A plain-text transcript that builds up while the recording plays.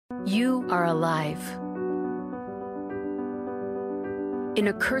You are alive. In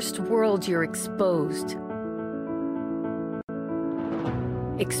a cursed world, you're exposed.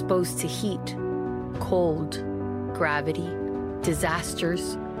 Exposed to heat, cold, gravity,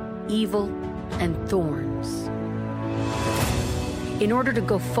 disasters, evil, and thorns. In order to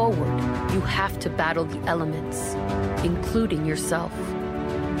go forward, you have to battle the elements, including yourself.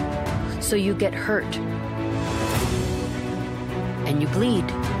 So you get hurt. And you bleed,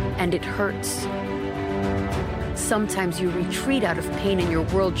 and it hurts. Sometimes you retreat out of pain and your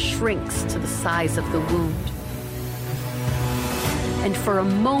world shrinks to the size of the wound. And for a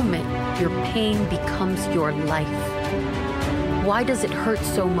moment, your pain becomes your life. Why does it hurt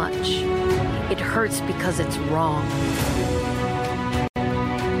so much? It hurts because it's wrong.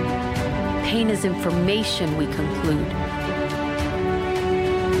 Pain is information, we conclude.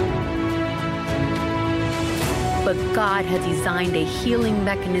 But God has designed a healing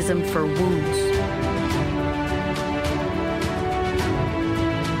mechanism for wounds.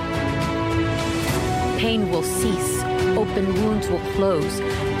 Pain will cease, open wounds will close,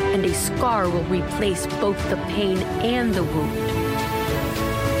 and a scar will replace both the pain and the wound.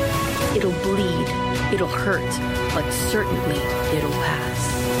 It'll bleed, it'll hurt, but certainly it'll pass.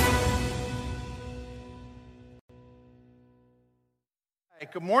 Hey,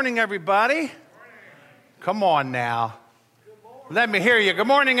 good morning, everybody. Come on now. Let me hear you. Good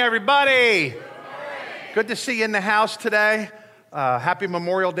morning, everybody. Good morning. Good to see you in the house today. Happy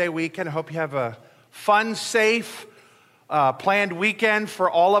Memorial Day weekend. I hope you have a fun, safe, planned weekend for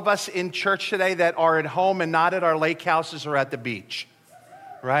all of us in church today that are at home and not at our lake houses or at the beach,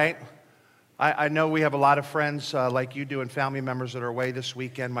 right? I know we have a lot of friends like you do and family members that are away this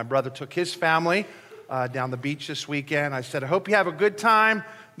weekend. My brother took his family down the beach this weekend. I said, I hope you have a good time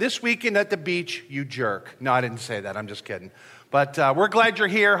this weekend at the beach, you jerk. No, I didn't say that. I'm just kidding. But we're glad you're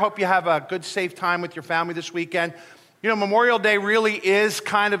here. Hope you have a good, safe time with your family this weekend. You know, Memorial Day really is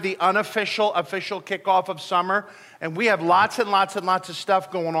kind of the official kickoff of summer. And we have lots and lots and lots of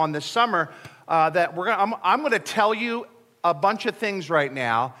stuff going on this summer that I'm going to tell you a bunch of things right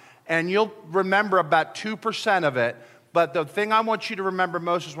now, and you'll remember about 2% of it. But the thing I want you to remember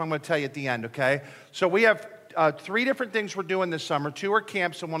most is what I'm going to tell you at the end, okay? So we have 3 different things we're doing this summer. 2 are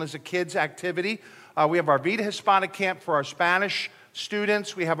camps, and 1 is a kids' activity. We have our Vida Hispana camp for our Spanish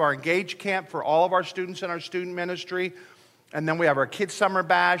students. We have our Engage camp for all of our students in our student ministry. And then we have our Kids Summer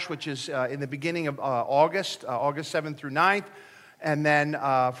Bash, which is in the beginning of August 7th through 9th. And then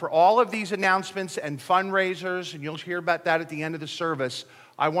for all of these announcements and fundraisers, and you'll hear about that at the end of the service,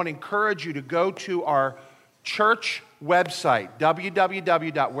 I want to encourage you to go to our church website,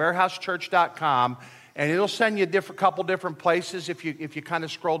 www.warehousechurch.com, and it'll send you a couple different places if you kind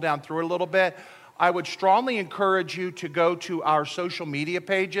of scroll down through it a little bit. I would strongly encourage you to go to our social media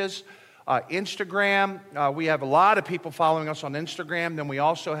pages. Instagram, we have a lot of people following us on Instagram. Then we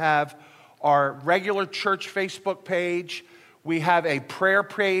also have our regular church Facebook page. We have a prayer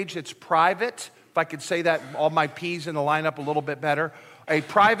page that's private, if I could say that, all my P's in the lineup a little bit better. A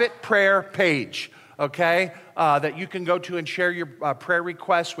private prayer page, okay, that you can go to and share your prayer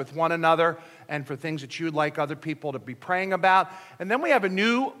requests with one another and for things that you'd like other people to be praying about. And then we have a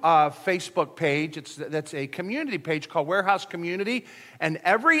new Facebook page. That's a community page called Warehouse Community. And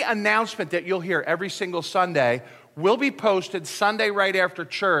every announcement that you'll hear every single Sunday will be posted Sunday right after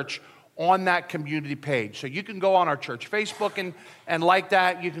church on that community page. So you can go on our church Facebook and like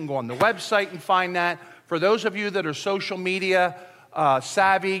that. You can go on the website and find that. For those of you that are social media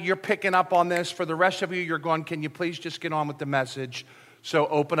savvy, you're picking up on this. For the rest of you, you're going, can you please just get on with the message? So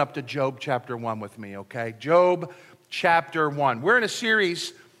open up to Job chapter 1 with me, okay? Job chapter 1. We're in a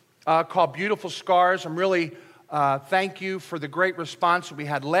series called Beautiful Scars. I'm really thank you for the great response that we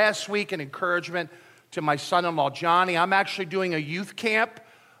had last week and encouragement to my son-in-law, Johnny. I'm actually doing a youth camp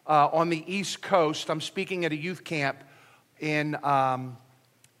on the East Coast. I'm speaking at a youth camp in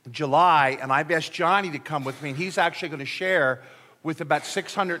July, and I've asked Johnny to come with me, and he's actually going to share with about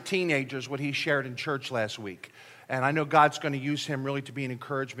 600 teenagers what he shared in church last week. And I know God's going to use him really to be an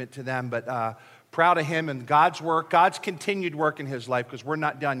encouragement to them, but proud of him and God's work, God's continued work in his life, because we're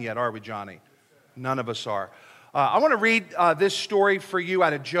not done yet, are we, Johnny? None of us are. I want to read this story for you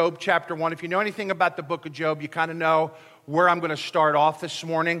out of Job chapter 1. If you know anything about the book of Job, you kind of know where I'm going to start off this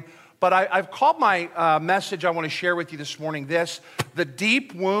morning. But I've called my message I want to share with you this morning the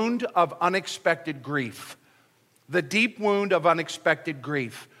deep wound of unexpected grief. The deep wound of unexpected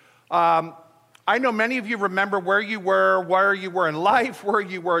grief. I know many of you remember where you were in life, where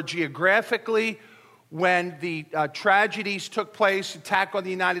you were geographically when the tragedies took place, attack on the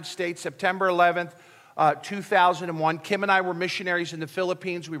United States, September 11th, 2001. Kim and I were missionaries in the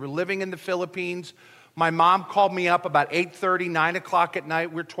Philippines. We were living in the Philippines. My mom called me up about 8:30, 9 o'clock at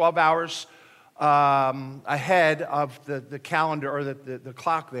night. We're 12 hours ahead of the calendar or the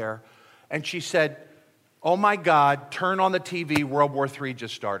clock there. And she said, "Oh my God, turn on the TV, World War III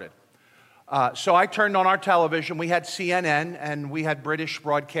just started." So I turned on our television. We had CNN and we had British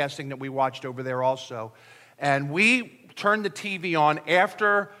broadcasting that we watched over there also. And we turned the TV on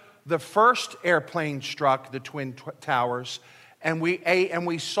after the first airplane struck the Twin Towers, and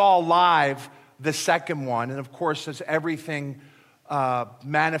we saw live the second one. And of course, as everything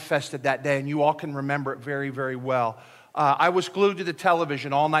manifested that day, and you all can remember it very, very well. I was glued to the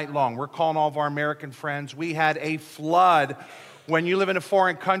television all night long. We're calling all of our American friends. We had a flood. When you live in a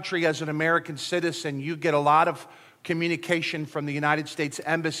foreign country as an American citizen, you get a lot of communication from the United States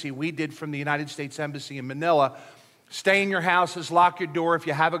Embassy. We did from the United States Embassy in Manila. Stay in your houses, lock your door. If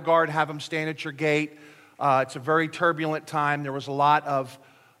you have a guard, have them stand at your gate. It's a very turbulent time. There was a lot of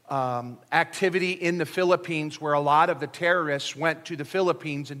activity in the Philippines where a lot of the terrorists went to the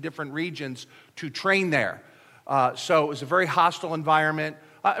Philippines in different regions to train there. So it was a very hostile environment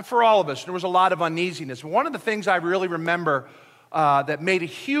for all of us. There was a lot of uneasiness. One of the things I really remember that made a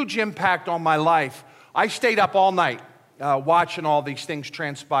huge impact on my life, I stayed up all night watching all these things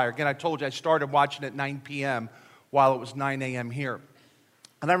transpire. Again, I told you I started watching at 9 p.m. while it was 9 a.m. here.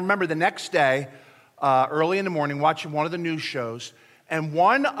 And I remember the next day, early in the morning, watching one of the news shows, and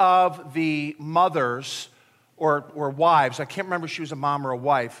one of the mothers or wives, I can't remember if she was a mom or a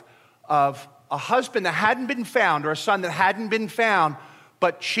wife, of a husband that hadn't been found or a son that hadn't been found,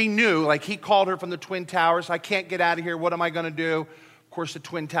 but she knew, like he called her from the Twin Towers, "I can't get out of here, what am I going to do?" Of course, the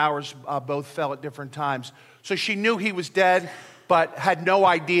Twin Towers both fell at different times. So she knew he was dead, but had no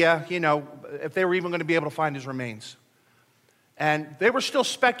idea, if they were even going to be able to find his remains. And they were still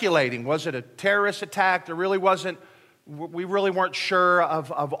speculating. Was it a terrorist attack? We really weren't sure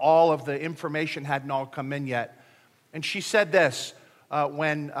of all of the information hadn't all come in yet. And she said this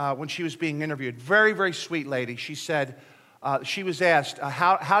when she was being interviewed. Very, very sweet lady. She said, she was asked,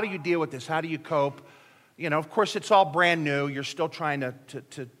 how do you deal with this? How do you cope? Of course, it's all brand new. You're still trying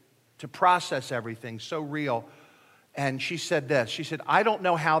to process everything. So real. And she said this. She said, "I don't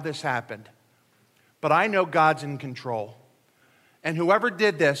know how this happened, but I know God's in control. And whoever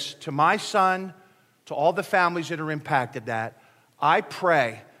did this to my son, to all the families that are impacted that, I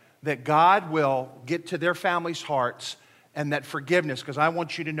pray that God will get to their families' hearts and that forgiveness, because I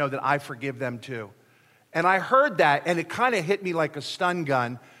want you to know that I forgive them too." And I heard that, and it kind of hit me like a stun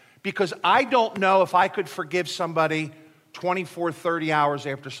gun, because I don't know if I could forgive somebody 24, 30 hours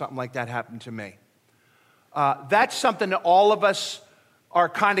after something like that happened to me. That's something that all of us are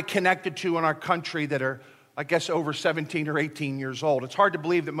kind of connected to in our country that are, I guess, over 17 or 18 years old. It's hard to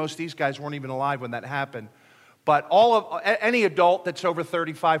believe that most of these guys weren't even alive when that happened. But any adult that's over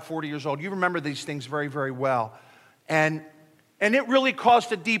 35, 40 years old, you remember these things very, very well. And it really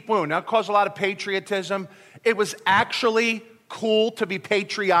caused a deep wound. Now, it caused a lot of patriotism. It was actually cool to be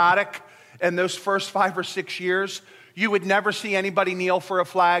patriotic in those first 5 or 6 years. You would never see anybody kneel for a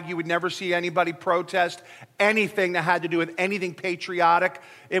flag. You would never see anybody protest anything that had to do with anything patriotic.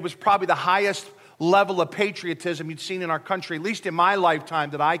 It was probably the highest level of patriotism you'd seen in our country, at least in my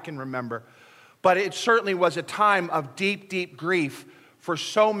lifetime that I can remember. But it certainly was a time of deep, deep grief for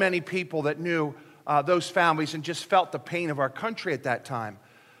so many people that knew those families and just felt the pain of our country at that time.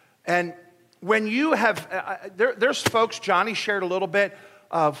 And when you have, there's folks, Johnny shared a little bit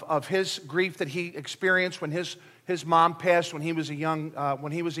of his grief that he experienced when his mom passed when he was a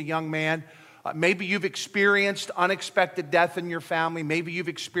young man. Maybe you've experienced unexpected death in your family. Maybe you've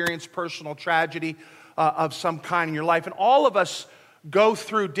experienced personal tragedy of some kind in your life. And all of us go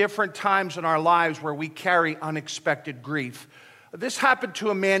through different times in our lives where we carry unexpected grief. This happened to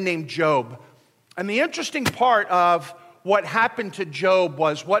a man named Job. And the interesting part of what happened to Job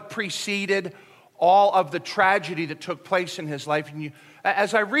was what preceded all of the tragedy that took place in his life. And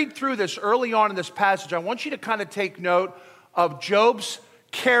as I read through this early on in this passage, I want you to kind of take note of Job's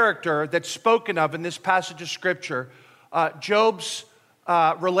character that's spoken of in this passage of Scripture, Job's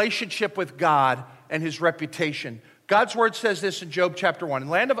relationship with God and his reputation. God's word says this in Job chapter 1. In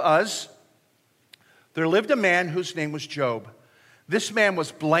the land of Uz, there lived a man whose name was Job. This man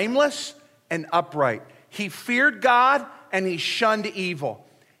was blameless and upright. He feared God and he shunned evil.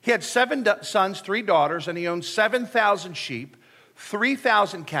 He had 7 sons, 3 daughters, and he owned 7,000 sheep,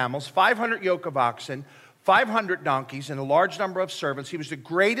 3,000 camels, 500 yoke of oxen, 500 donkeys, and a large number of servants. He was the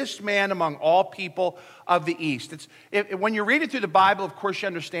greatest man among all people of the East. When you read it through the Bible, of course, you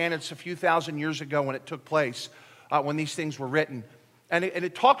understand it's a few thousand years ago when it took place, when these things were written. And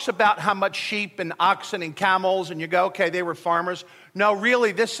it talks about how much sheep and oxen and camels, and you go, okay, they were farmers. No,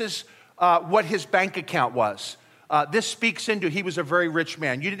 really, this is what his bank account was. This speaks into he was a very rich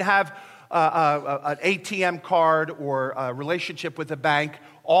man. You didn't have an ATM card or a relationship with a bank.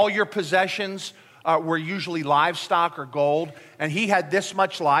 All your possessions were usually livestock or gold, and he had this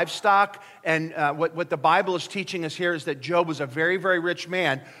much livestock. And what the Bible is teaching us here is that Job was a very, very rich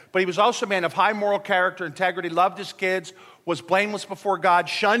man, but he was also a man of high moral character, integrity, loved his kids, was blameless before God,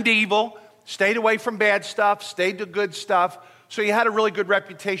 shunned evil, stayed away from bad stuff, stayed to good stuff. So he had a really good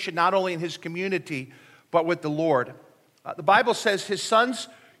reputation, not only in his community, but with the Lord. The Bible says his sons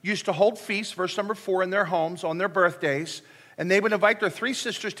used to hold feasts, verse number 4, in their homes on their birthdays, and they would invite their 3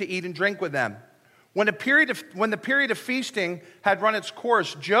 sisters to eat and drink with them. When the period of feasting had run its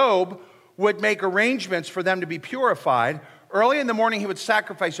course, Job would make arrangements for them to be purified. Early in the morning, he would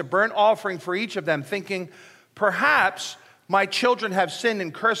sacrifice a burnt offering for each of them, thinking, perhaps my children have sinned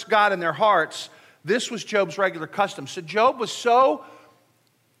and cursed God in their hearts. This was Job's regular custom. So Job was so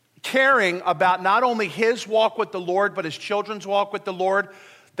caring about not only his walk with the Lord, but his children's walk with the Lord,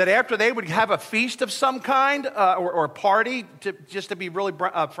 that after they would have a feast of some kind or a party, just to be really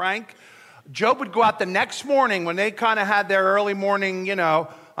frank, Job would go out the next morning when they kind of had their early morning,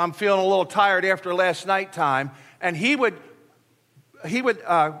 I'm feeling a little tired after last night time, and he would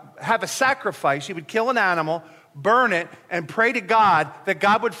have a sacrifice. He would kill an animal, burn it, and pray to God that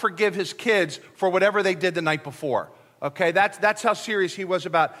God would forgive his kids for whatever they did the night before. Okay, that's how serious he was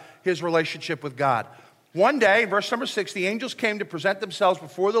about his relationship with God. One day, verse number 6, the angels came to present themselves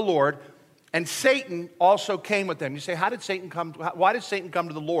before the Lord, and Satan also came with them. You say, why did Satan come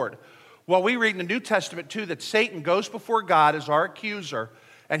to the Lord? Well, we read in the New Testament, too, that Satan goes before God as our accuser,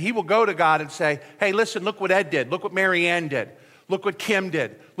 and he will go to God and say, hey, listen, look what Ed did. Look what Mary Ann did. Look what Kim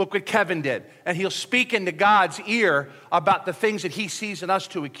did. Look what Kevin did. And he'll speak into God's ear about the things that he sees in us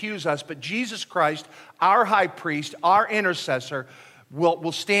to accuse us. But Jesus Christ, our high priest, our intercessor,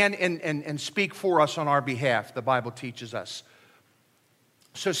 will stand and speak for us on our behalf, the Bible teaches us.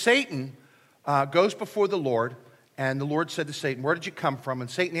 So Satan goes before the Lord, and the Lord said to Satan, where did you come from?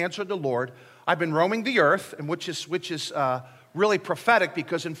 And Satan answered the Lord, I've been roaming the earth, and which is really prophetic,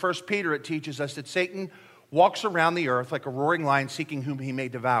 because in 1 Peter it teaches us that Satan walks around the earth like a roaring lion seeking whom he may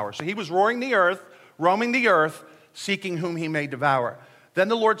devour. So he was roaming the earth, seeking whom he may devour. Then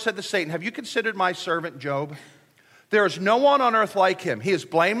the Lord said to Satan, have you considered my servant Job? There is no one on earth like him. He is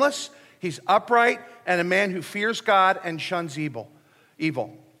blameless, he's upright, and a man who fears God and shuns evil.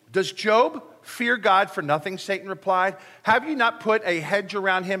 Does Job fear God for nothing? Satan replied. Have you not put a hedge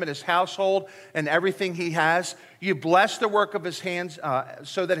around him and his household and everything he has? You bless the work of his hands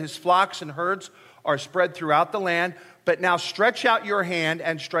so that his flocks and herds are spread throughout the land. But now stretch out your hand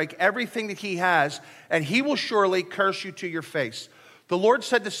and strike everything that he has, and he will surely curse you to your face. The Lord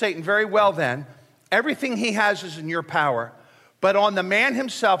said to Satan, very well then, everything he has is in your power, but on the man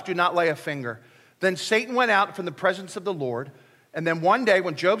himself do not lay a finger. Then Satan went out from the presence of the Lord. And then one day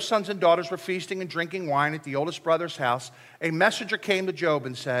when Job's sons and daughters were feasting and drinking wine at the oldest brother's house, a messenger came to Job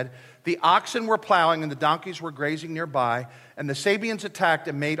and said, the oxen were plowing and the donkeys were grazing nearby, and the Sabeans attacked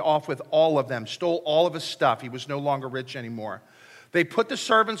and made off with all of them, stole all of his stuff. He was no longer rich anymore. They put the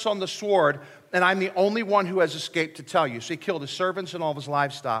servants on the sword, and I'm the only one who has escaped to tell you. So he killed his servants and all of his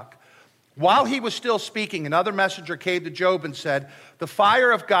livestock. While he was still speaking, another messenger came to Job and said, the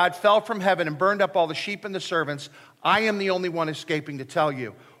fire of God fell from heaven and burned up all the sheep and the servants. I am the only one escaping to tell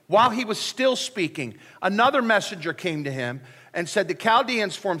you. While he was still speaking, another messenger came to him and said, the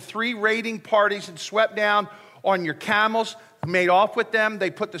Chaldeans formed 3 raiding parties and swept down on your camels, made off with them.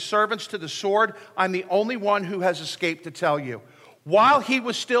 They put the servants to the sword. I'm the only one who has escaped to tell you. While he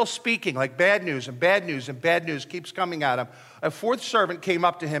was still speaking, like bad news and bad news and bad news keeps coming at him, a 4th servant came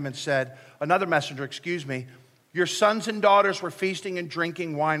up to him and said, another messenger, your sons and daughters were feasting and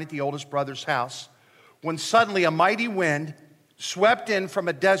drinking wine at the oldest brother's house, when suddenly a mighty wind swept in from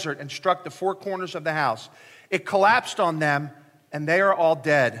a desert and struck the 4 corners of the house. It collapsed on them, and they are all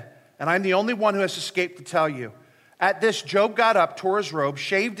dead. And I'm the only one who has escaped to tell you. At this, Job got up, tore his robe,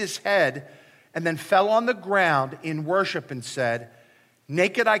 shaved his head, and then fell on the ground in worship and said,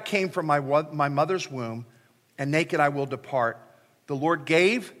 naked I came from my mother's womb, and naked I will depart. The Lord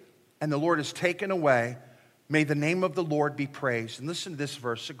gave, and the Lord has taken away. May the name of the Lord be praised. And listen to this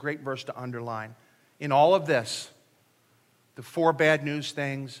verse, a great verse to underline. In all of this, the 4 bad news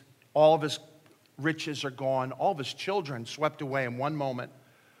things, all of his riches are gone, all of his children swept away in one moment.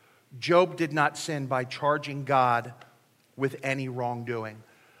 Job did not sin by charging God with any wrongdoing.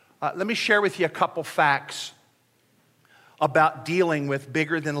 Let me share with you a couple facts about dealing with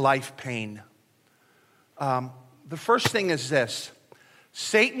bigger than life pain. The first thing is this.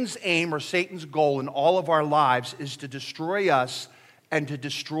 Satan's aim or Satan's goal in all of our lives is to destroy us and to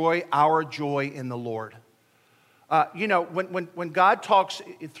destroy our joy in the Lord. When God talks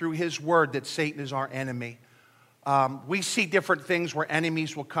through his word that Satan is our enemy, we see different things where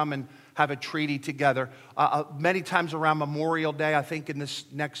enemies will come and have a treaty together. Many times around Memorial Day, I think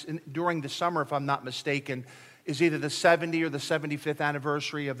during the summer, if I'm not mistaken, is either the 70th or the 75th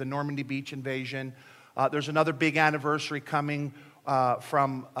anniversary of the Normandy Beach invasion. There's another big anniversary coming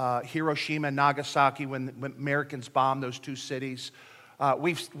from Hiroshima and Nagasaki when Americans bombed those two cities.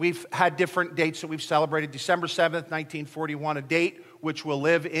 We've had different dates that we've celebrated. December 7th, 1941, a date which will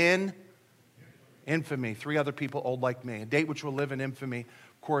live in infamy. 3 other people old like me. A date which will live in infamy,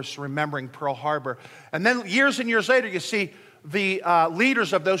 of course, remembering Pearl Harbor. And then years and years later, you see the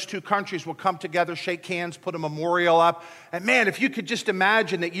leaders of those two countries will come together, shake hands, put a memorial up. And man, if you could just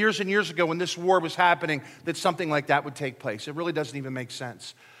imagine that years and years ago when this war was happening, that something like that would take place. It really doesn't even make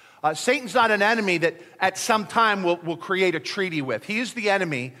sense. Satan's not an enemy that at some time we'll create a treaty with. He is the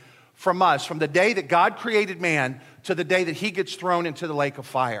enemy from us, from the day that God created man to the day that he gets thrown into the lake of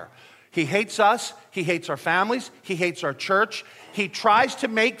fire. He hates us. He hates our families. He hates our church. He tries to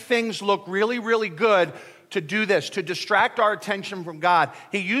make things look really, really good to do this, to distract our attention from God.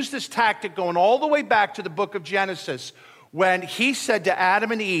 He used this tactic going all the way back to the book of Genesis when he said to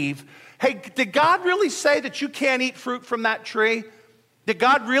Adam and Eve, hey, did God really say that you can't eat fruit from that tree? Did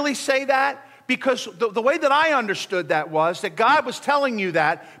God really say that? Because the way that I understood that was that God was telling you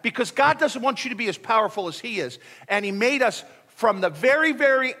that because God doesn't want you to be as powerful as he is. And he made us from the very,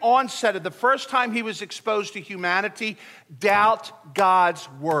 very onset of the first time he was exposed to humanity, doubt God's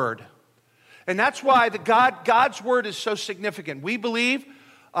word. And that's why God's word is so significant. We believe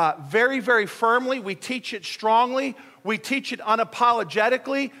very, very firmly. We teach it strongly. We teach it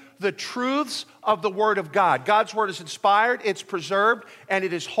unapologetically. The truths of the word of God. God's word is inspired, it's preserved, and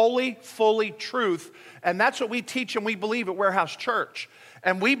it is wholly, fully truth. And that's what we teach and we believe at Warehouse Church.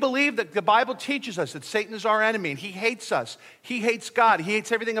 And we believe that the Bible teaches us that Satan is our enemy and he hates us. He hates God. He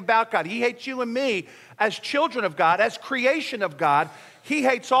hates everything about God. He hates you and me as children of God, as creation of God. He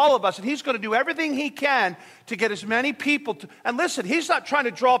hates all of us, and he's going to do everything he can to get as many people to... And listen, he's not trying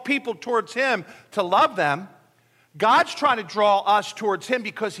to draw people towards him to love them. God's trying to draw us towards him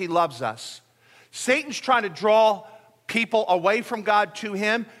because he loves us. Satan's trying to draw people away from God to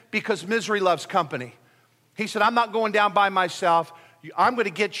him because misery loves company. He said, I'm not going down by myself. I'm going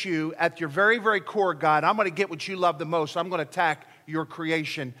to get you at your very, very core, God. I'm going to get what you love the most. I'm going to attack your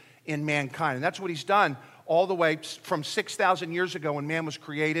creation in mankind. And that's what he's done all the way from 6,000 years ago when man was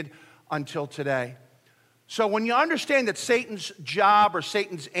created until today. So when you understand that Satan's job or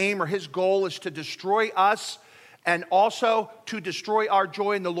Satan's aim or his goal is to destroy us and also to destroy our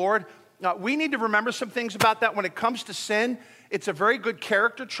joy in the Lord, we need to remember some things about that. When it comes to sin, it's a very good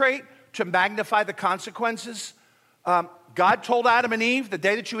character trait to magnify the consequences. God told Adam and Eve, the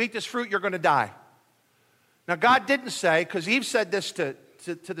day that you eat this fruit, you're going to die. Now, God didn't say, because Eve said this to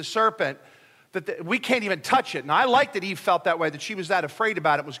the serpent, that we can't even touch it. And I like that Eve felt that way, that she was that afraid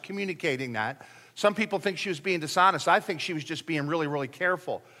about it, was communicating that. Some people think she was being dishonest. I think she was just being really, really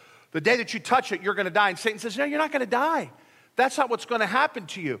careful. The day that you touch it, you're going to die. And Satan says, no, you're not going to die. That's not what's going to happen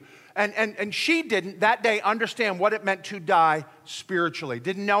to you. And she didn't that day understand what it meant to die spiritually.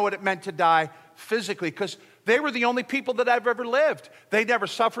 Didn't know what it meant to die physically, because they were the only people that have ever lived. They never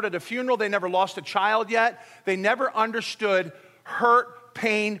suffered at a funeral. They never lost a child yet. They never understood hurt,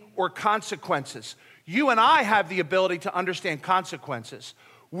 pain, or consequences. You and I have the ability to understand consequences.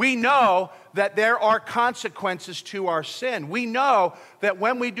 We know that there are consequences to our sin. We know that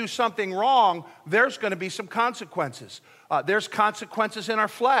when we do something wrong, there's going to be some consequences. There's consequences in our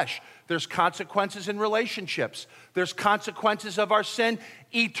flesh. There's consequences in relationships. There's consequences of our sin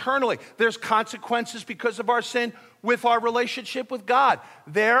eternally. There's consequences because of our sin with our relationship with God.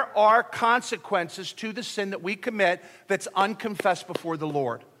 There are consequences to the sin that we commit that's unconfessed before the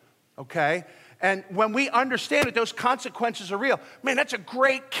Lord. Okay? And when we understand that those consequences are real, man, that's a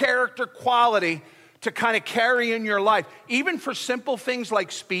great character quality to kind of carry in your life. Even for simple things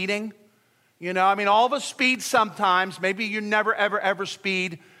like speeding. You know, I mean, all of us speed sometimes. Maybe you never, ever, ever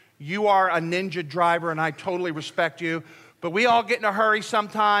speed. You are a ninja driver, and I totally respect you. But we all get in a hurry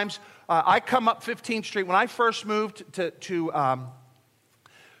sometimes. I come up 15th Street. When I first moved to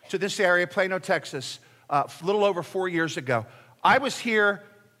this area, Plano, Texas, a little over 4 years ago, I was here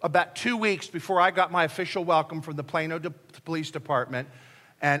about 2 weeks before I got my official welcome from the Plano Police Department.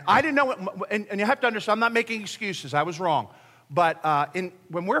 And I didn't know, and you have to understand, I'm not making excuses. I was wrong. But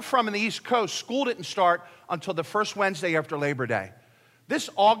when we're from in the East Coast, school didn't start until the first Wednesday after Labor Day. This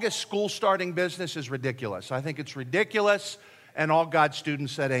August school starting business is ridiculous. I think it's ridiculous. And all God's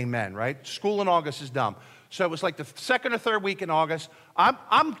students said amen, right? School in August is dumb. So it was like the second or third week in August.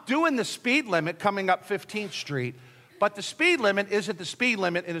 I'm doing the speed limit coming up 15th Street, but the speed limit isn't the speed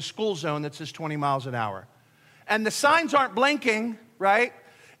limit in a school zone that says 20 miles an hour. And the signs aren't blinking, right?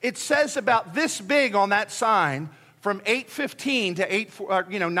 It says about this big on that sign from 8:15 to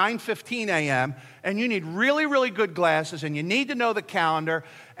 9:15 a.m., and you need really, really good glasses, and you need to know the calendar.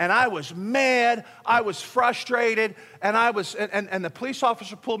 And I was mad, I was frustrated, and the police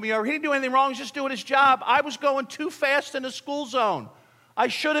officer pulled me over. He didn't do anything wrong, he was just doing his job. I was going too fast in the school zone. I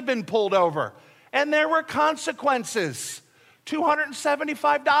should have been pulled over. And there were consequences.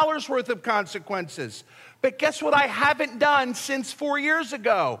 $275 worth of consequences. But guess what I haven't done since 4 years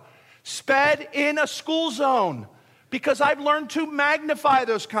ago? Sped in a school zone. Because I've learned to magnify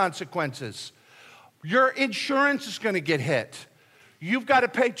those consequences. Your insurance is going to get hit. You've got to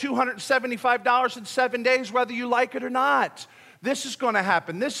pay $275 in 7 days, whether you like it or not. This is going to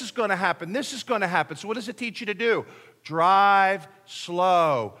happen. This is going to happen. This is going to happen. So what does it teach you to do? Drive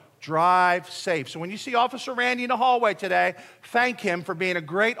slow. Drive safe. So when you see Officer Randy in the hallway today, thank him for being a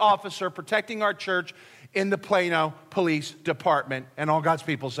great officer protecting our church in the Plano Police Department. And all God's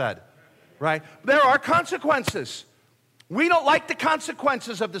people said, right? There are consequences. We don't like the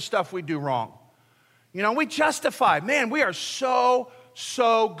consequences of the stuff we do wrong. You know, we justify. Man, we are so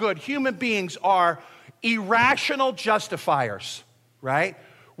good. Human beings are irrational justifiers, right?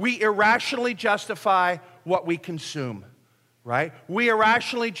 We irrationally justify what we consume, right? We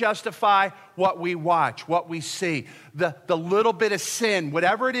irrationally justify what we watch, what we see. The little bit of sin,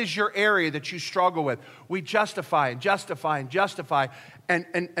 whatever it is your area that you struggle with, we justify and justify and justify.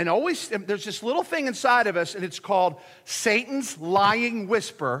 And always, there's this little thing inside of us, and it's called Satan's lying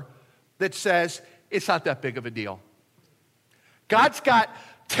whisper that says, it's not that big of a deal. God's got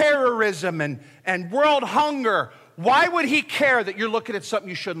terrorism and world hunger. Why would he care that you're looking at something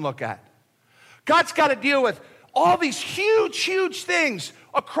you shouldn't look at? God's got to deal with all these huge things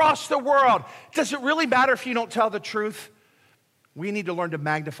across the world. Does it really matter if you don't tell the truth? We need to learn to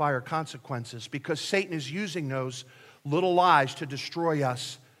magnify our consequences because Satan is using those little lies to destroy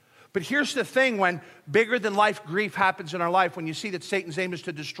us. But here's the thing, when bigger than life grief happens in our life, when you see that Satan's aim is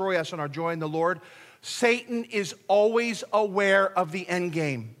to destroy us and our joy in the Lord, Satan is always aware of the end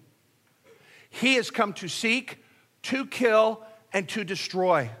game. He has come to seek, to kill, and to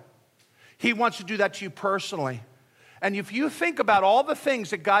destroy. He wants to do that to you personally. And if you think about all the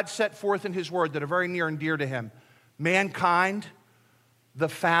things that God set forth in his word that are very near and dear to him, mankind, the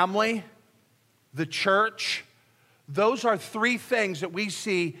family, the church, those are three things that we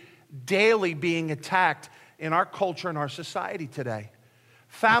see daily being attacked in our culture and our society today.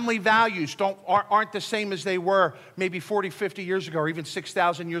 Family values aren't the same as they were maybe 40, 50 years ago or even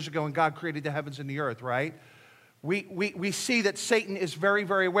 6,000 years ago when God created the heavens and the earth, right? We see that Satan is very,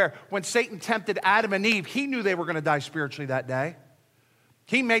 very aware. When Satan tempted Adam and Eve, he knew they were going to die spiritually that day.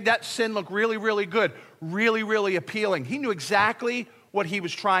 He made that sin look really, really good, really, really appealing. He knew exactly what he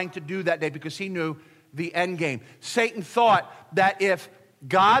was trying to do that day because he knew the end game. Satan thought that if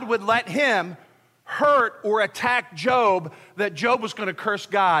God would let him hurt or attack Job, that Job was going to curse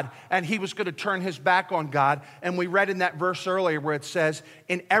God and he was going to turn his back on God. And we read in that verse earlier where it says,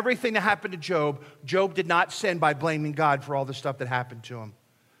 in everything that happened to Job, Job did not sin by blaming God for all the stuff that happened to him.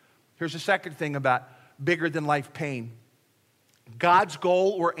 Here's the second thing about bigger than life pain. God's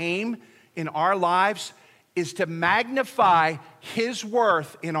goal or aim in our lives is to magnify his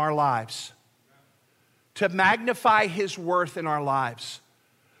worth in our lives. To magnify his worth in our lives.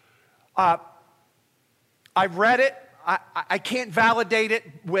 I've read it. I can't validate it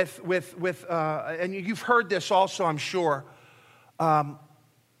with and you've heard this also, I'm sure,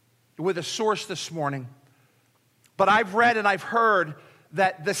 with a source this morning. But I've read and I've heard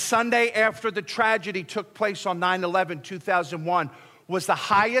that the Sunday after the tragedy took place on 9/11/2001 was the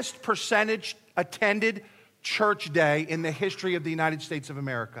highest percentage attended church day in the history of the United States of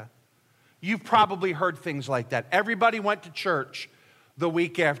America. You've probably heard things like that. Everybody went to church the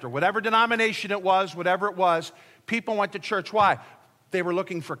week after. Whatever denomination it was, whatever it was, people went to church. Why? They were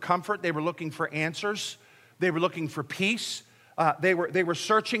looking for comfort. They were looking for answers. They were looking for peace. They were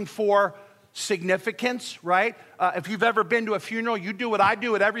searching for significance, right? If you've ever been to a funeral, you do what I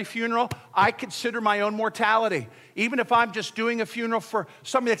do at every funeral. I consider my own mortality. Even if I'm just doing a funeral for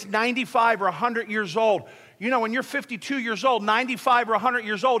somebody that's 95 or 100 years old. You know, when you're 52 years old, 95 or 100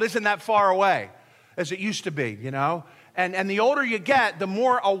 years old isn't that far away as it used to be, you know? And the older you get, the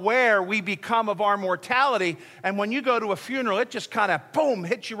more aware we become of our mortality. And when you go to a funeral, it just kind of, boom,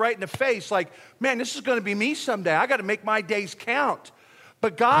 hits you right in the face. Like, man, this is going to be me someday. I got to make my days count.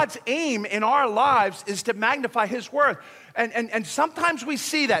 But God's aim in our lives is to magnify his worth. And sometimes we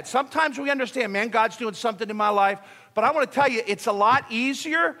see that. Sometimes we understand, man, God's doing something in my life. But I want to tell you, it's a lot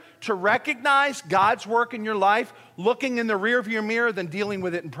easier to recognize God's work in your life looking in the rearview mirror than dealing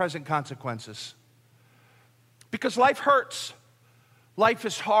with it in present consequences. Because life hurts. Life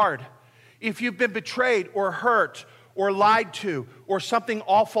is hard. If you've been betrayed or hurt or lied to or something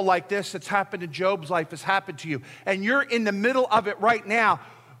awful like this that's happened in Job's life has happened to you, and you're in the middle of it right now,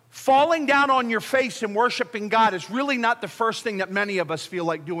 falling down on your face and worshiping God is really not the first thing that many of us feel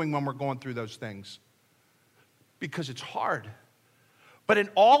like doing when we're going through those things. Because it's hard. But in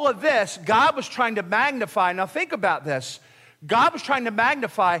all of this, God was trying to magnify, now think about this, God was trying to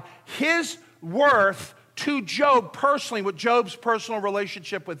magnify his worth to Job personally, with Job's personal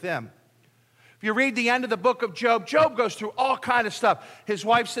relationship with him. If you read the end of the book of Job, Job goes through all kind of stuff. His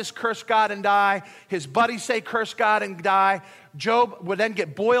wife says, curse God and die. His buddies say, curse God and die. Job would then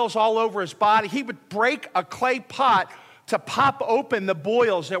get boils all over his body. He would break a clay pot to pop open the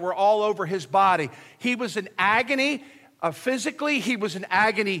boils that were all over his body. He was in agony physically, he was in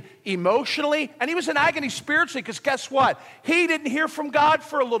agony emotionally, and he was in agony spiritually, because guess what? He didn't hear from God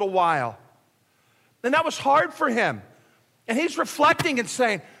for a little while. And that was hard for him. And he's reflecting and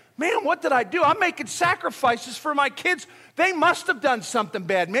saying, man, what did I do? I'm making sacrifices for my kids. They must have done something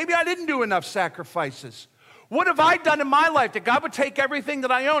bad. Maybe I didn't do enough sacrifices. What have I done in my life that God would take everything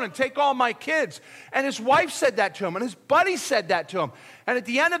that I own and take all my kids? And his wife said that to him, and his buddy said that to him. And at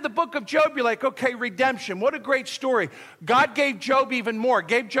the end of the book of Job, you're like, okay, redemption. What a great story. God gave Job even more.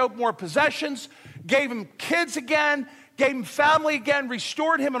 Gave Job more possessions, gave him kids again, gave him family again,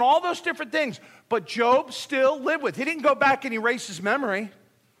 restored him, and all those different things. But Job still lived with. He didn't go back and erase his memory.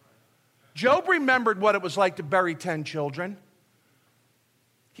 Job remembered what it was like to bury 10 children.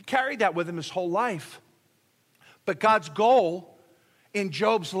 He carried that with him his whole life. But God's goal in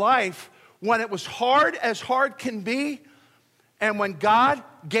Job's life, when it was hard as hard can be, and when God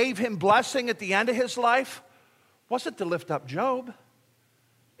gave him blessing at the end of his life, wasn't to lift up Job.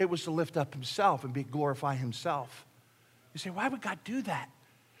 It was to lift up himself and glorify himself. You say, why would God do that?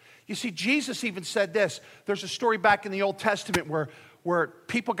 You see, Jesus even said this. There's a story back in the Old Testament where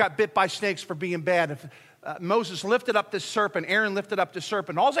people got bit by snakes for being bad. If Moses lifted up this serpent, Aaron lifted up the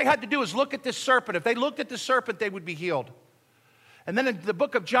serpent. All they had to do is look at this serpent. If they looked at the serpent, they would be healed. And then in the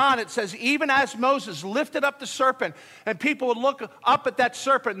book of John, it says, even as Moses lifted up the serpent, and people would look up at that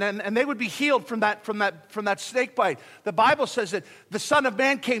serpent, and they would be healed from that snake bite. The Bible says that the Son of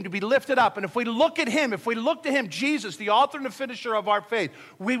Man came to be lifted up. And if we look at him, if we look to him, Jesus, the author and the finisher of our faith,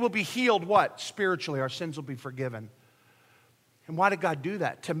 we will be healed what? Spiritually. Our sins will be forgiven. And why did God do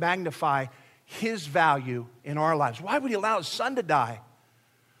that? To magnify his value in our lives. Why would he allow his son to die?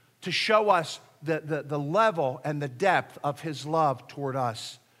 To show us the level and the depth of his love toward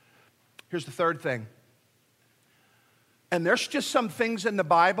us. Here's the third thing. And there's just some things in the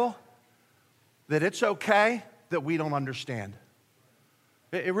Bible that it's okay that we don't understand.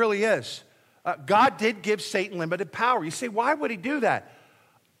 It really is. God did give Satan limited power. You say, why would he do that?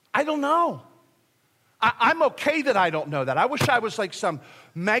 I don't know. I'm okay that I don't know that. I wish I was like some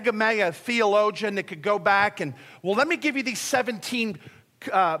mega theologian that could go back and, well, let me give you these 17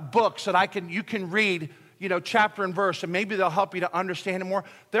 books that you can read, chapter and verse, and maybe they'll help you to understand it more.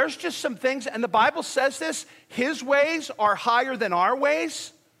 There's just some things, and the Bible says this, his ways are higher than our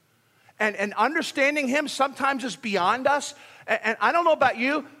ways, and understanding him sometimes is beyond us. And I don't know about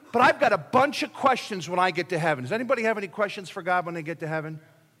you, but I've got a bunch of questions when I get to heaven. Does anybody have any questions for God when they get to heaven?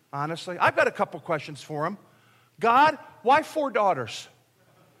 Honestly, I've got a couple questions for him. God, why 4 daughters?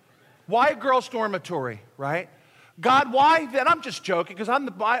 Why a girls' dormitory, right? God, why? And I'm just joking, because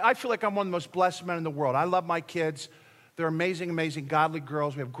I feel like I'm one of the most blessed men in the world. I love my kids. They're amazing, godly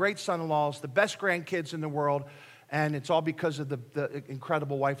girls. We have great son-in-laws, the best grandkids in the world, and it's all because of the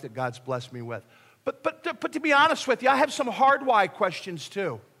incredible wife that God's blessed me with. But to be honest with you, I have some hard why questions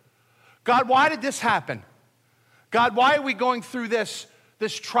too. God, why did this happen? God, why are we going through this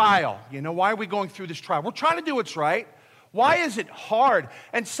trial? Why are we going through this trial? We're trying to do what's right. Why is it hard?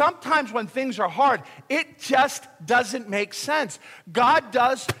 And sometimes when things are hard, it just doesn't make sense. God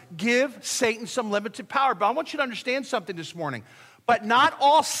does give Satan some limited power, but I want you to understand something this morning. But not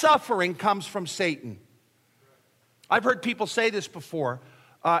all suffering comes from Satan. I've heard people say this before,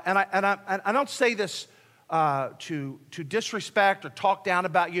 and I don't say this to disrespect or talk down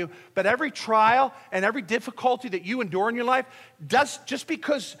about you, but every trial and every difficulty that you endure in your life, just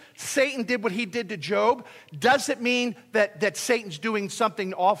because Satan did what he did to Job, doesn't mean that Satan's doing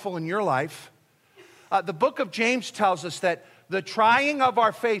something awful in your life. The book of James tells us that the trying of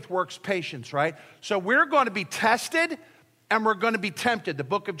our faith works patience, right? So we're going to be tested, and we're going to be tempted. The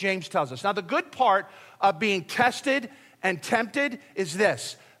book of James tells us. Now, the good part of being tested and tempted is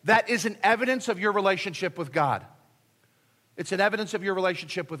this. That is an evidence of your relationship with God. It's an evidence of your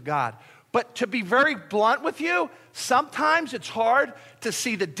relationship with God. But to be very blunt with you, sometimes it's hard to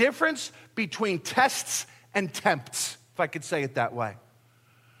see the difference between tests and tempts, if I could say it that way.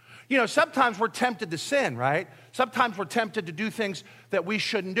 You know, sometimes we're tempted to sin, right? Sometimes we're tempted to do things that we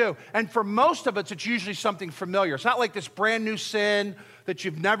shouldn't do. And for most of us, it's usually something familiar. It's not like this brand new sin that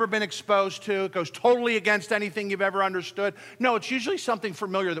you've never been exposed to. It goes totally against anything you've ever understood. No, it's usually something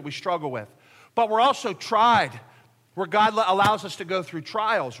familiar that we struggle with. But we're also tried, where God allows us to go through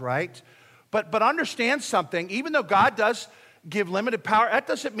trials, right? But understand something, even though God does give limited power, that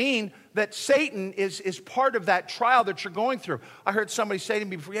doesn't mean that Satan is part of that trial that you're going through. I heard somebody say to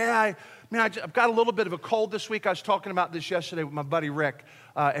me before, I've got a little bit of a cold this week. I was talking about this yesterday with my buddy Rick,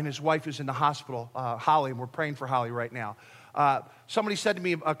 and his wife is in the hospital, Holly, and we're praying for Holly right now. Somebody said to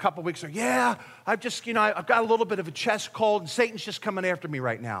me a couple weeks ago, I've got a little bit of a chest cold, and Satan's just coming after me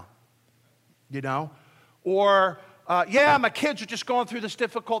right now, you know? Or, my kids are just going through this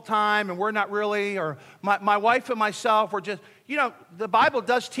difficult time, and we're not really, or my wife and myself, we're just, the Bible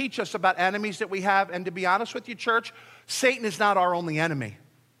does teach us about enemies that we have, and to be honest with you, church, Satan is not our only enemy.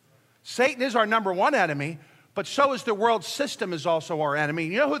 Satan is our number one enemy, but so is the world system is also our enemy.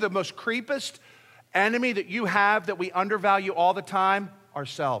 You know who the most creepiest enemy that you have that we undervalue all the time?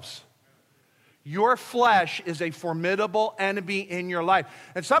 Ourselves. Your flesh is a formidable enemy in your life.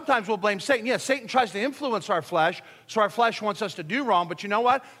 And sometimes we'll blame Satan. Yes, Satan tries to influence our flesh, so our flesh wants us to do wrong. But you know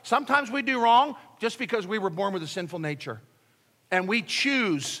what? Sometimes we do wrong just because we were born with a sinful nature. And we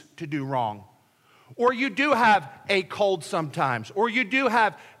choose to do wrong. Or you do have a cold sometimes. Or you do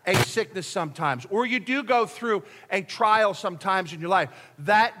have a sickness sometimes. Or you do go through a trial sometimes in your life.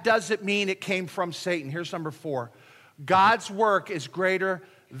 That doesn't mean it came from Satan. Here's number 4. God's work is greater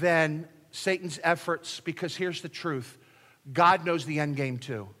than Satan's efforts, because here's the truth. God knows the end game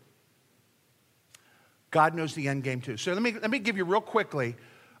too. God knows the end game too. So let me give you real quickly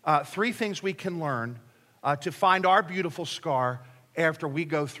 3 things we can learn to find our beautiful scar after we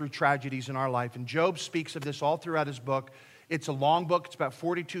go through tragedies in our life. And Job speaks of this all throughout his book. It's a long book. It's about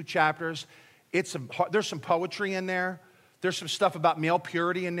 42 chapters. There's some poetry in there. There's some stuff about male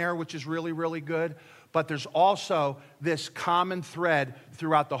purity in there, which is really, really good. But there's also this common thread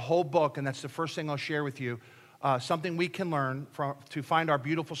throughout the whole book, and that's the first thing I'll share with you. Something we can learn to find our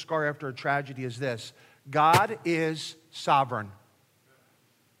beautiful scar after a tragedy is this. God is sovereign.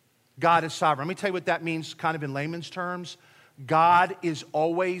 God is sovereign. Let me tell you what that means kind of in layman's terms. God is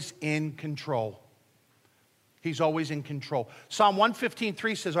always in control. He's always in control. Psalm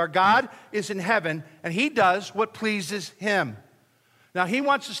 115:3 says, our God is in heaven, and he does what pleases him. Now, he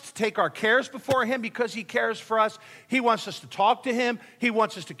wants us to take our cares before him because he cares for us. He wants us to talk to him. He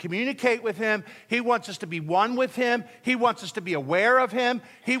wants us to communicate with him. He wants us to be one with him. He wants us to be aware of him.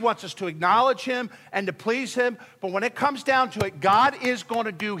 He wants us to acknowledge him and to please him. But when it comes down to it, God is going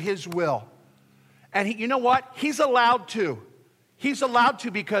to do his will. And you know what? He's allowed to. He's allowed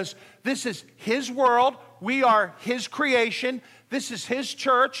to, because this is his world. We are his creation. This is his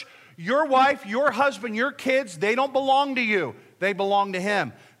church. Your wife, your husband, your kids, they don't belong to you. They belong to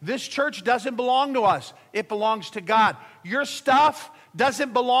him. This church doesn't belong to us. It belongs to God. Your stuff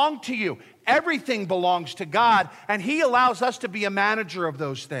doesn't belong to you. Everything belongs to God, and he allows us to be a manager of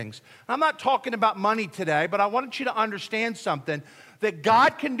those things. I'm not talking about money today, but I wanted you to understand something, that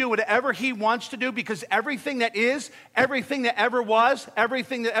God can do whatever he wants to do, because everything that is, everything that ever was,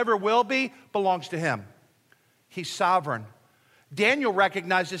 everything that ever will be belongs to him. He's sovereign. Daniel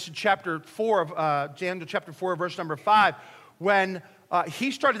recognized this in chapter 4, verse number 5, when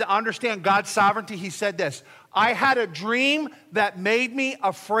he started to understand God's sovereignty. He said this, I had a dream that made me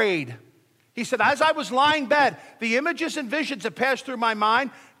afraid. He said, as I was lying in bed, the images and visions that passed through my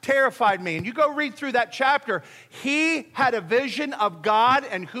mind terrified me. And you go read through that chapter. He had a vision of God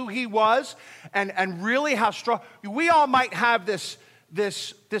and who he was, and really how strong. We all might have this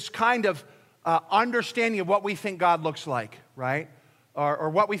kind of understanding of what we think God looks like, right? Or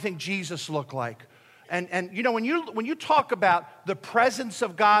what we think Jesus looked like. And you know, when you talk about the presence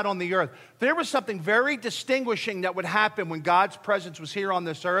of God on the earth, there was something very distinguishing that would happen when God's presence was here on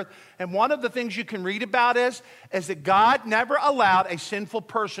this earth. And one of the things you can read about is that God never allowed a sinful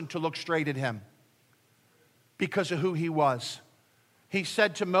person to look straight at him because of who he was. He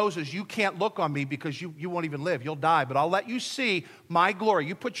said to Moses, you can't look on me because you won't even live. You'll die, but I'll let you see my glory.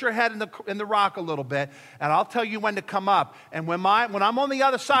 You put your head in the rock a little bit, and I'll tell you when to come up. And when I'm on the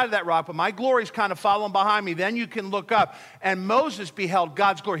other side of that rock, but my glory's kind of following behind me, then you can look up. And Moses beheld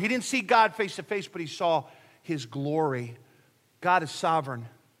God's glory. He didn't see God face to face, but he saw his glory God is sovereign.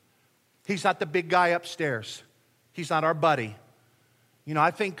 He's not the big guy upstairs. He's not our buddy. You know,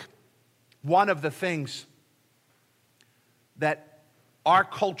 I think one of the things that our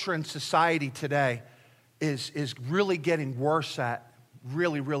culture and society today is really getting worse at,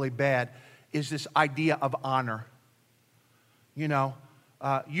 really, really bad, is this idea of honor. You know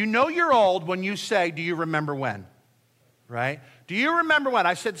you're old when you say, do you remember when? Right? Do you remember when?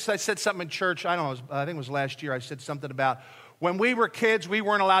 I said something in church, I don't know, I think it was last year, I said something about when we were kids, we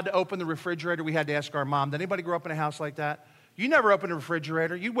weren't allowed to open the refrigerator. We had to ask our mom. Did anybody grow up in a house like that? You never opened a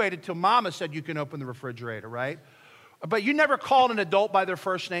refrigerator. You waited till mama said you can open the refrigerator, right? But you never called an adult by their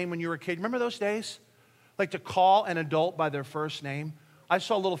first name when you were a kid. Remember those days? Like to call an adult by their first name? I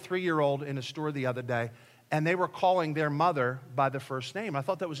saw a little 3-year-old in a store the other day, and they were calling their mother by the first name. I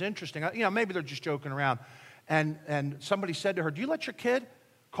thought that was interesting. You know, maybe they're just joking around. And somebody said to her, do you let your kid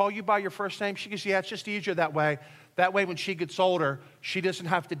call you by your first name? She goes, yeah, it's just easier that way. That way when she gets older, she doesn't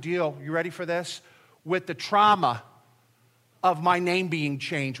have to deal, you ready for this, with the trauma of my name being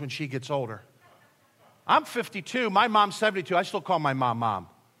changed when she gets older. I'm 52. My mom's 72. I still call my mom Mom.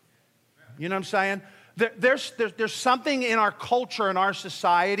 You know what I'm saying? There's something in our culture, in our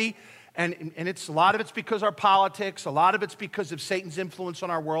society, and it's a lot of it's because of our politics, a lot of it's because of Satan's influence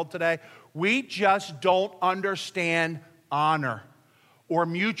on our world today. We just don't understand honor or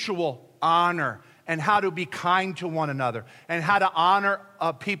mutual honor and how to be kind to one another and how to honor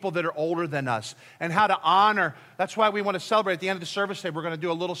people that are older than us and how to honor. That's why we want to celebrate. At the end of the service today, we're going to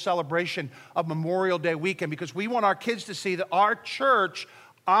do a little celebration of Memorial Day weekend because we want our kids to see that our church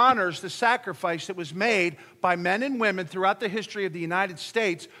honors the sacrifice that was made by men and women throughout the history of the United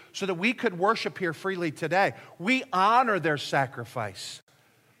States so that we could worship here freely today. We honor their sacrifice.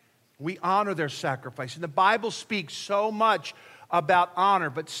 We honor their sacrifice. And the Bible speaks so much about honor,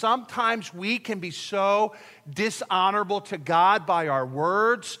 but sometimes we can be so dishonorable to God by our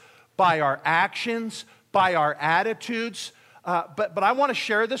words, by our actions, by our attitudes. But I want to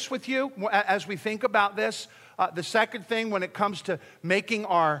share this with you as we think about this. The second thing, when it comes to making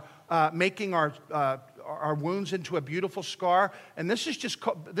our wounds into a beautiful scar, and this is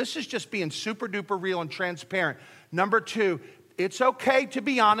just being super duper real and transparent. Number 2, it's okay to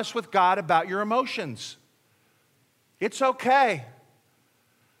be honest with God about your emotions. It's okay.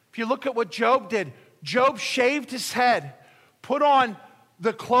 If you look at what Job did, Job shaved his head, put on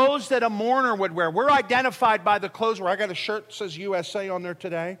the clothes that a mourner would wear. We're identified by the clothes where I got a shirt that says USA on there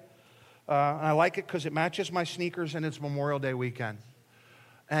today. And I like it because it matches my sneakers and it's Memorial Day weekend.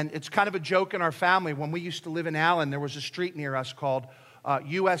 And it's kind of a joke in our family. When we used to live in Allen, there was a street near us called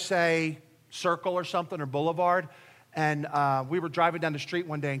USA Circle or something, or Boulevard. And we were driving down the street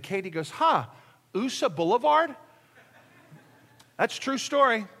one day and Katie goes, USA Boulevard? That's a true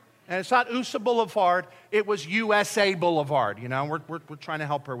story. And it's not USA Boulevard, it was USA Boulevard. You know, we're trying to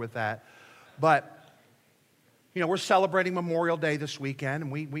help her with that. But, you know, we're celebrating Memorial Day this weekend,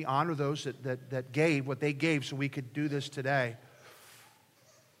 and we honor those that gave what they gave so we could do this today.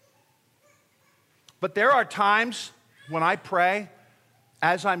 But there are times when I pray,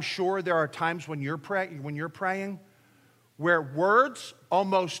 as I'm sure there are times when you're praying, where words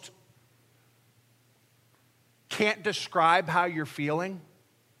almost can't describe how you're feeling.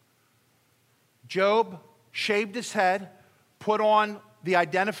 Job shaved his head, put on the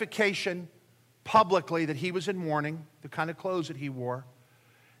identification publicly that he was in mourning, the kind of clothes that he wore,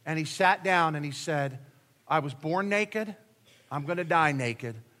 and he sat down and he said, I was born naked, I'm going to die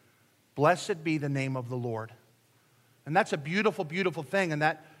naked. Blessed be the name of the Lord. And that's a beautiful, beautiful thing, and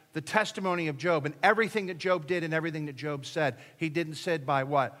that the testimony of Job and everything that Job did and everything that Job said, he didn't say by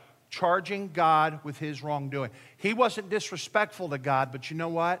what? Charging God with his wrongdoing. He wasn't disrespectful to God, but you know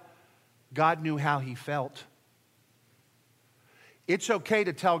what? God knew how he felt. It's okay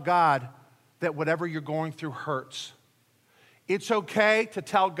to tell God that whatever you're going through hurts. It's okay to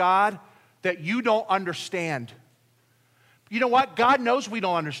tell God that you don't understand. You know what? God knows we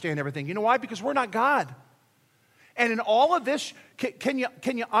don't understand everything. You know why? Because we're not God. And in all of this, can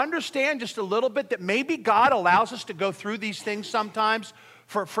you understand just a little bit that maybe God allows us to go through these things sometimes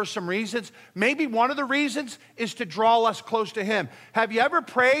for some reasons? Maybe one of the reasons is to draw us close to him. Have you ever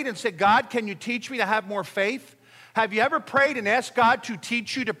prayed and said, God, can you teach me to have more faith? Have you ever prayed and asked God to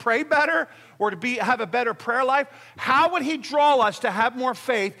teach you to pray better or to have a better prayer life? How would he draw us to have more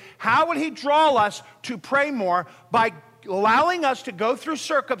faith? How would he draw us to pray more? By allowing us to go through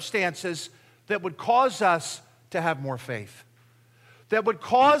circumstances that would cause us to have more faith, that would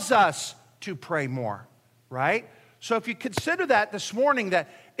cause us to pray more, right? So if you consider that this morning, that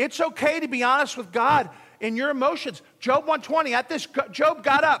it's okay to be honest with God in your emotions. Job 120, at this, Job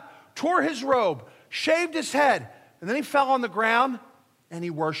got up, tore his robe, shaved his head, And then he fell on the ground and he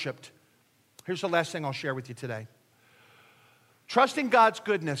worshiped. Here's the last thing I'll share with you today. Trust in God's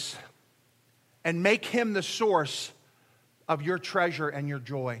goodness and make him the source of your treasure and your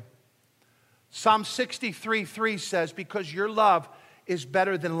joy. Psalm 63:3 says, because your love is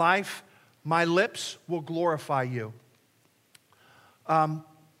better than life, my lips will glorify you. All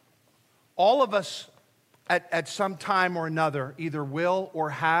of us at some time or another either will or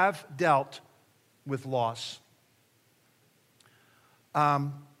have dealt with loss. I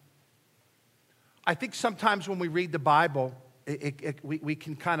think sometimes when we read the Bible, we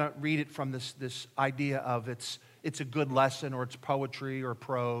can kind of read it from this idea of it's a good lesson, or it's poetry or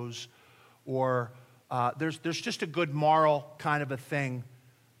prose, or there's just a good moral kind of a thing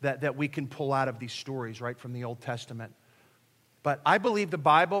that we can pull out of these stories, right, from the Old Testament. But I believe the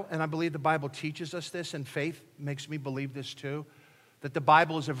Bible, and I believe the Bible teaches us this, and faith makes me believe this too, that the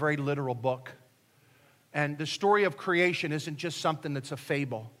Bible is a very literal book. And the story of creation isn't just something that's a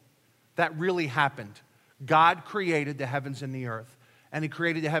fable. That really happened. God created the heavens and the earth, and he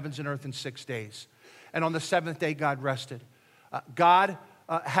created the heavens and earth in 6 days. And on the seventh day, God rested. God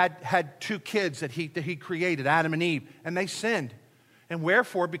had two kids that he created, Adam and Eve, and they sinned. And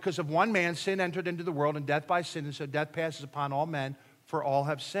wherefore, because of one man, sin entered into the world, and death by sin, and so death passes upon all men, for all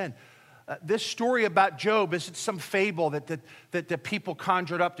have sinned. This story about Job isn't some fable that people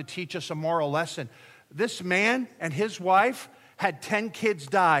conjured up to teach us a moral lesson. This man and his wife had 10 kids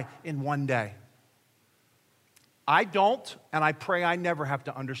die in one day. I don't, and I pray I never have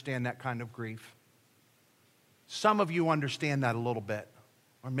to understand that kind of grief. Some of you understand that a little bit,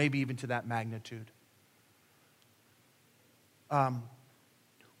 or maybe even to that magnitude.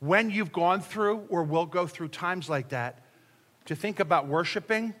 When you've gone through or will go through times like that, to think about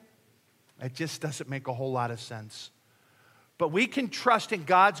worshiping, it just doesn't make a whole lot of sense. But we can trust in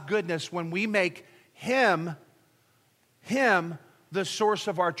God's goodness when we make him the source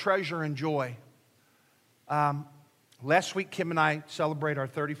of our treasure and joy. Last week, Kim and I celebrate our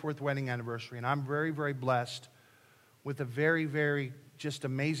 34th wedding anniversary, and I'm very, very blessed with a very, very just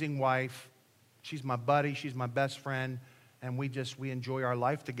amazing wife. She's my buddy, she's my best friend, and we enjoy our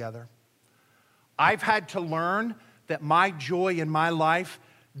life together. I've had to learn that my joy in my life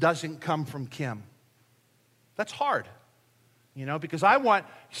doesn't come from Kim. That's hard, because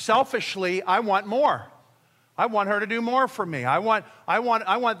selfishly, I want more. I want her to do more for me. I want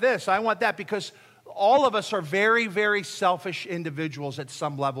this, I want that, because all of us are very, very selfish individuals at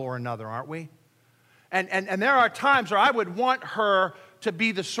some level or another, aren't we? And there are times where I would want her to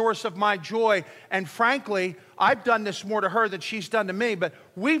be the source of my joy. And frankly, I've done this more to her than she's done to me, but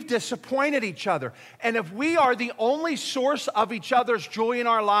we've disappointed each other. And if we are the only source of each other's joy in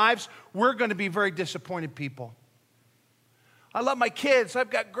our lives, we're going to be very disappointed people. I love my kids. I've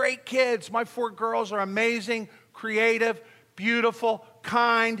got great kids. My 4 girls are amazing, creative, beautiful,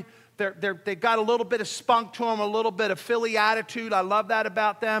 kind. They got a little bit of spunk to them, a little bit of Philly attitude. I love that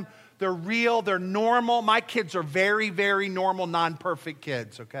about them. They're real, they're normal. My kids are very, very normal, non-perfect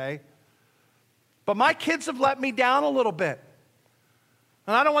kids, okay? But my kids have let me down a little bit.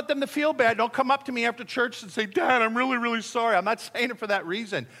 And I don't want them to feel bad. Don't come up to me after church and say, Dad, I'm really, really sorry. I'm not saying it for that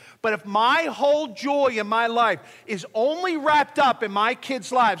reason. But if my whole joy in my life is only wrapped up in my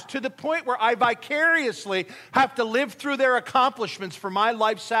kids' lives to the point where I vicariously have to live through their accomplishments for my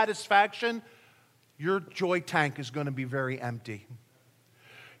life satisfaction, your joy tank is going to be very empty.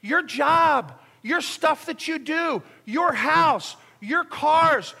 Your job, your stuff that you do, your house, your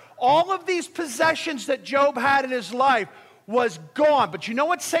cars, all of these possessions that Job had in his life was gone. But you know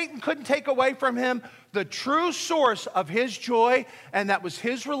what Satan couldn't take away from him? The true source of his joy, and that was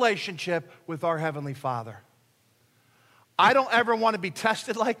his relationship with our Heavenly Father. I don't ever want to be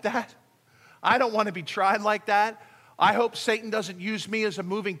tested like that. I don't want to be tried like that. I hope Satan doesn't use me as a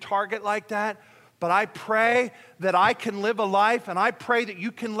moving target like that. But I pray that I can live a life, and I pray that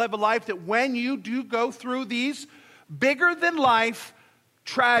you can live a life that when you do go through these bigger than life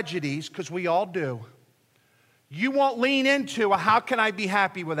tragedies, because we all do, you won't lean into how can I be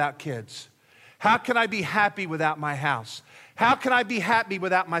happy without kids? How can I be happy without my house? How can I be happy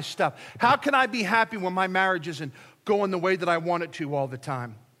without my stuff? How can I be happy when my marriage isn't going the way that I want it to all the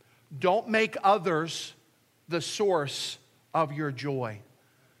time? Don't make others the source of your joy.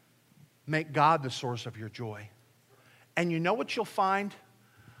 Make God the source of your joy. And you know what you'll find?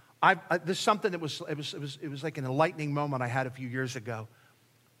 There's something that was like an enlightening moment I had a few years ago.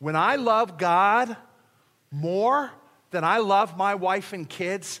 When I love God more than I love my wife and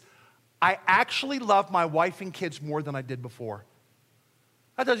kids, I actually love my wife and kids more than I did before.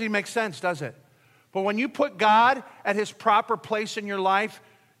 That doesn't even make sense, does it? But when you put God at his proper place in your life,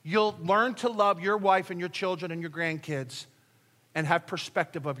 You'll learn to love your wife and your children and your grandkids and have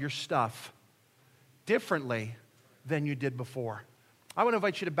perspective of your stuff differently than you did before. I want to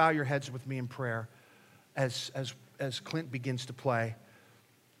invite you to bow your heads with me in prayer as Clint begins to play.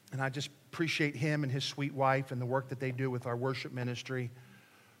 And I just appreciate him and his sweet wife and the work that they do with our worship ministry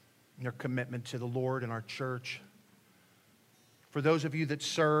and their commitment to the Lord and our church. For those of you that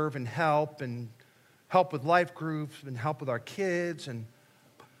serve and help with life groups and help with our kids and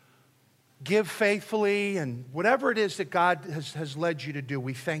give faithfully and whatever it is that God has led you to do,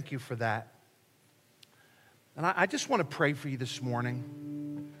 we thank you for that. And I just want to pray for you this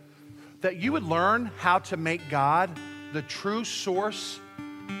morning that you would learn how to make God the true source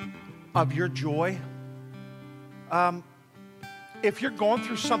of your joy. If you're going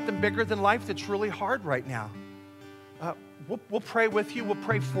through something bigger than life that's really hard right now, we'll pray with you. We'll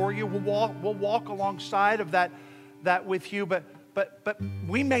pray for you. We'll walk alongside of that with you. But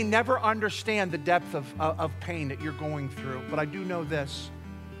we may never understand the depth of pain that you're going through. But I do know this,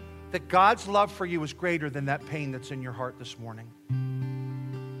 that God's love for you is greater than that pain that's in your heart this morning.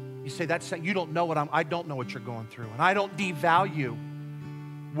 You say, you don't know I don't know what you're going through. And I don't devalue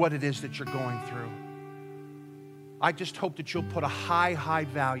what it is that you're going through. I just hope that you'll put a high, high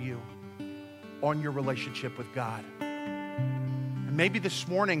value on your relationship with God. And maybe this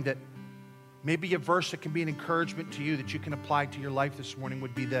morning maybe a verse that can be an encouragement to you that you can apply to your life this morning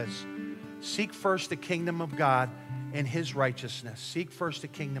would be this. Seek first the kingdom of God and His righteousness. Seek first the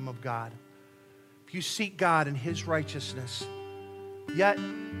kingdom of God. If you seek God and His righteousness, yet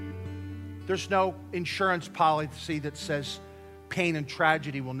there's no insurance policy that says pain and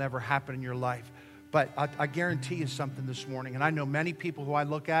tragedy will never happen in your life. But I guarantee you something this morning, and I know many people who I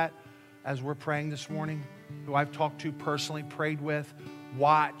look at as we're praying this morning, who I've talked to personally, prayed with,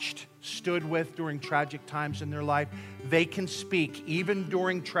 watched, stood with during tragic times in their life. They can speak, even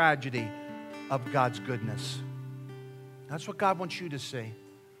during tragedy, of God's goodness. That's what God wants you to see,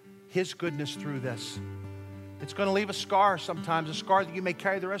 His goodness through this. It's going to leave a scar sometimes, a scar that you may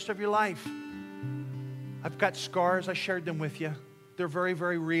carry the rest of your life. I've got scars. I shared them with you. They're very,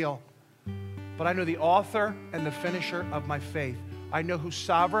 very real. But I know the author and the finisher of my faith. I know who's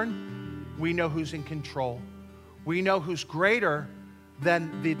sovereign. We know who's in control. We know who's greater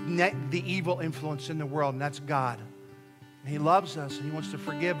than the evil influence in the world, and that's God. And He loves us, and He wants to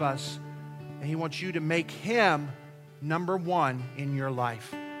forgive us, and He wants you to make Him number one in your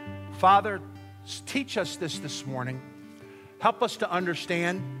life. Father, teach us this morning. Help us to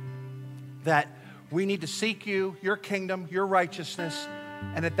understand that we need to seek You, Your kingdom, Your righteousness,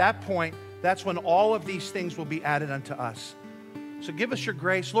 and at that point, that's when all of these things will be added unto us. So give us Your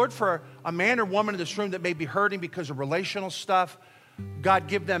grace. Lord, for a man or woman in this room that may be hurting because of relational stuff, God,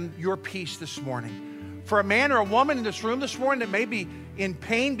 give them Your peace this morning. For a man or a woman in this room this morning that may be in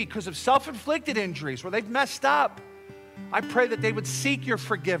pain because of self-inflicted injuries, where they've messed up, I pray that they would seek Your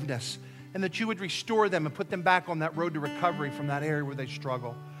forgiveness and that You would restore them and put them back on that road to recovery from that area where they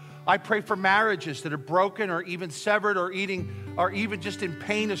struggle. I pray for marriages that are broken or even severed or even just in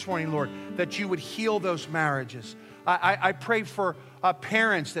pain this morning, Lord, that You would heal those marriages. I pray for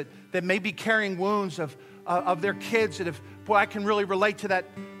parents that may be carrying wounds of their kids that I can really relate to that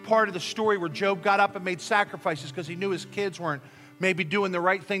part of the story where Job got up and made sacrifices because he knew his kids weren't maybe doing the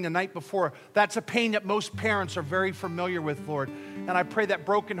right thing the night before. That's a pain that most parents are very familiar with, Lord. And I pray that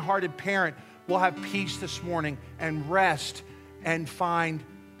brokenhearted parent will have peace this morning and rest and find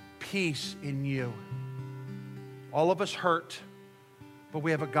peace in You. All of us hurt, but we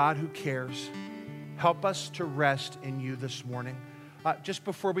have a God who cares. Help us to rest in You this morning. Just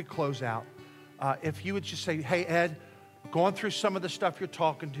before we close out, if you would just say, hey, Ed, going through some of the stuff you're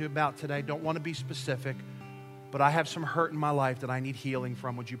talking to about today, don't want to be specific, but I have some hurt in my life that I need healing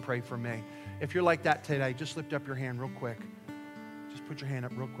from. Would you pray for me? If you're like that today, just lift up your hand real quick. Just put your hand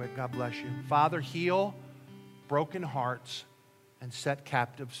up real quick. God bless you. Father, heal broken hearts and set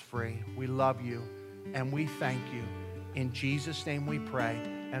captives free. We love You and we thank You. In Jesus' name we pray.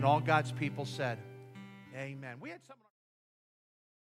 And all God's people said, amen. We had someone